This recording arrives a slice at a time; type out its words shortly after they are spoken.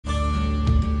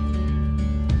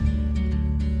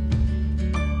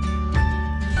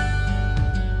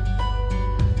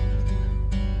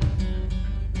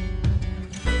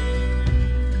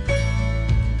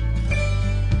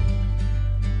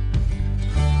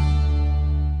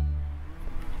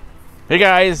Hey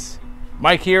guys,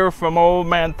 Mike here from Old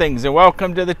Man Things, and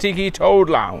welcome to the Tiki Toad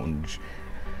Lounge.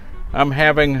 I'm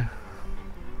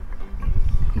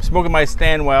smoking my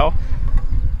Stanwell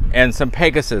and some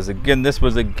Pegasus. Again, this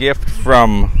was a gift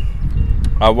from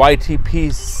a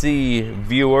YTPC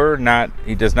viewer,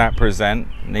 he does not present,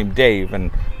 named Dave,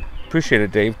 and appreciate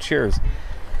it, Dave. Cheers.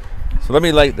 So let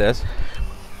me light this.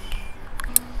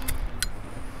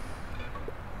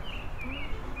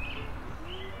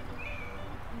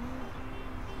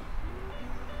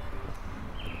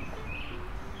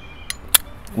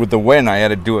 With the wind, I had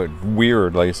to do it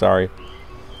weirdly, sorry.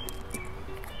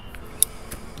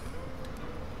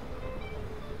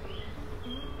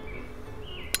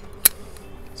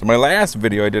 So my last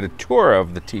video, I did a tour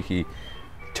of the Tiki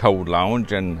Toad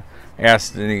Lounge and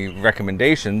asked any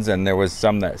recommendations, and there was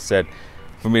some that said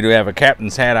for me to have a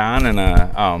captain's hat on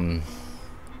and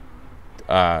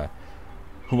a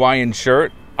Hawaiian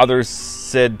shirt. Others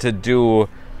said to do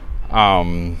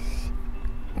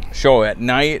show at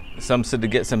night. Some said to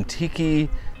get some tiki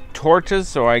torches,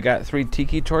 so I got 3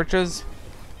 tiki torches.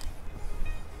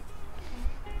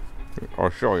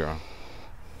 I'll show you.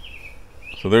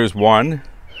 So there's 1,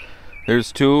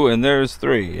 there's 2, and there's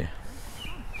 3.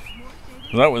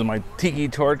 So that was my tiki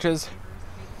torches.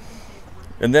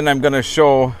 And then I'm gonna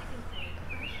show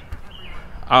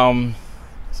some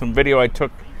video I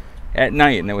took at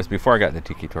night, and it was before I got the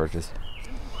tiki torches.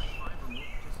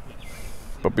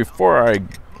 But before I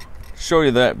show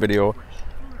you that video,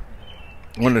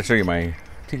 I wanted to show you my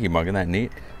tiki mug. Isn't that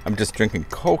neat? I'm just drinking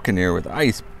Coke in here with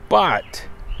ice, but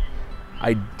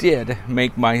I did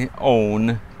make my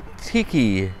own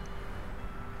tiki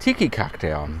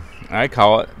cocktail. I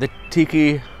call it the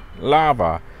Tiki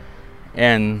Lava,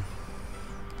 and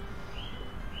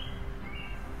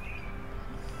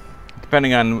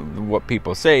depending on what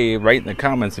people say, write in the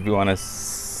comments if you want to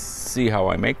see how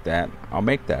I make that. I'll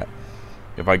make that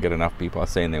if I get enough people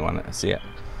saying they want to see it.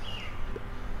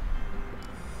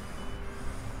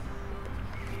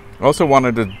 I also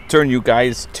wanted to turn you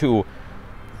guys to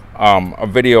a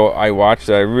video I watched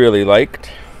that I really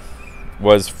liked.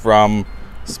 Was from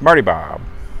Smarty Bob,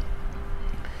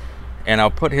 and I'll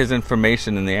put his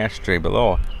information in the ashtray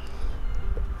below.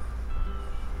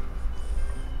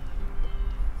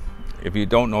 If you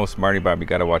don't know Smarty Bob, you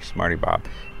gotta watch Smarty Bob.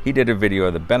 He did a video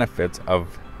of the benefits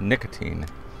of nicotine,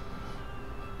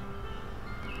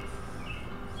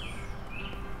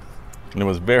 and it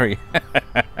was very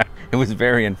it was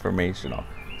very informational.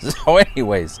 So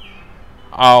anyways,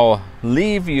 I'll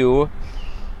leave you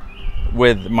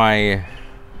with my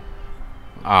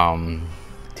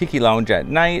Tiki Lounge at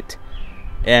night,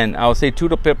 and I'll say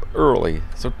toodle pip early.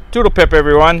 So toodle pip,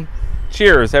 everyone.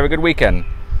 Cheers, have a good weekend,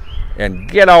 and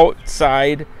get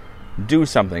outside, do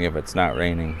something if it's not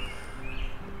raining.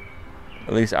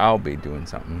 At least I'll be doing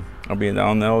something. I'll be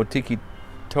down the old Tiki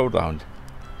Toad Lounge.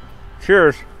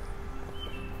 Cheers.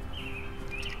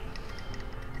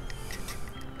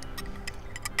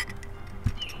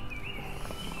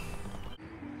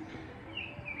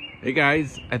 Hey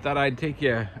guys, I thought I'd take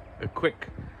you a quick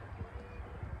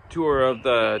tour of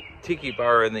the Tiki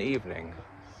Bar in the evening.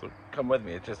 So come with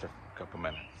me, it's just a couple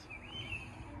minutes.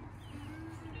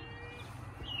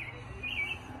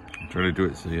 I'm trying to do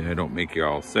it so I don't make you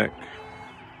all sick.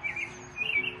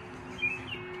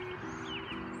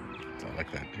 I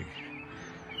like that Tiki.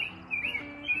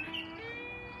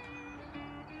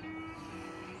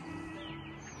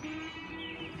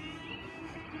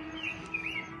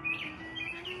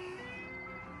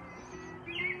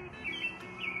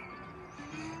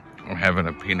 I'm having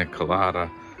a pina colada.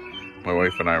 My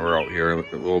wife and I were out here a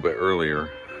little bit earlier.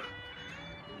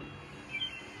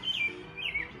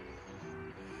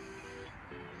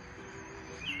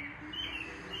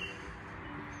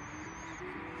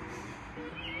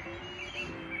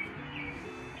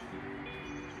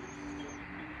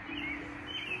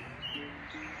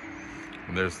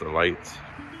 And there's the lights.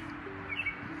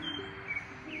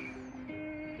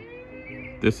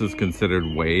 This is considered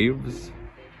waves.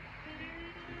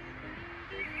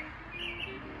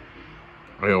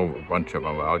 I own a bunch of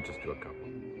them, but I'll just do a couple.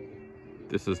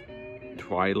 This is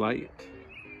Twilight.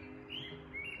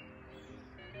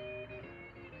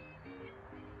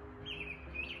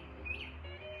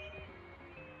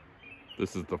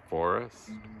 This is the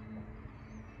Forest.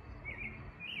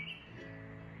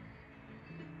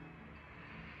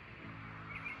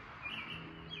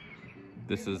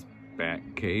 This is Bat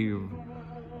Cave.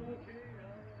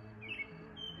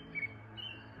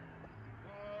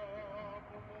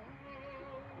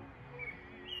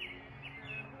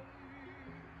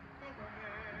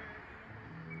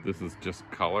 This is just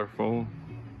colorful.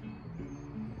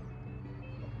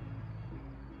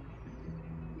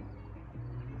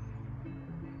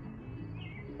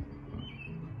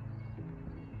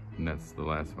 that's the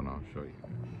last one I'll show you.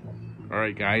 All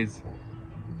right, guys.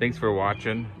 Thanks for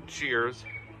watching. Cheers.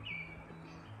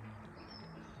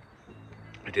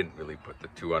 I didn't really put the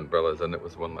 2 umbrellas in. It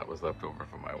was one that was left over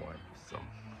from my wife. So,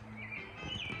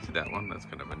 see that one? That's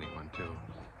kind of a neat one too.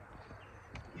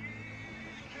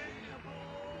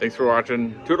 Thanks for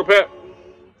watching. Toodle pip.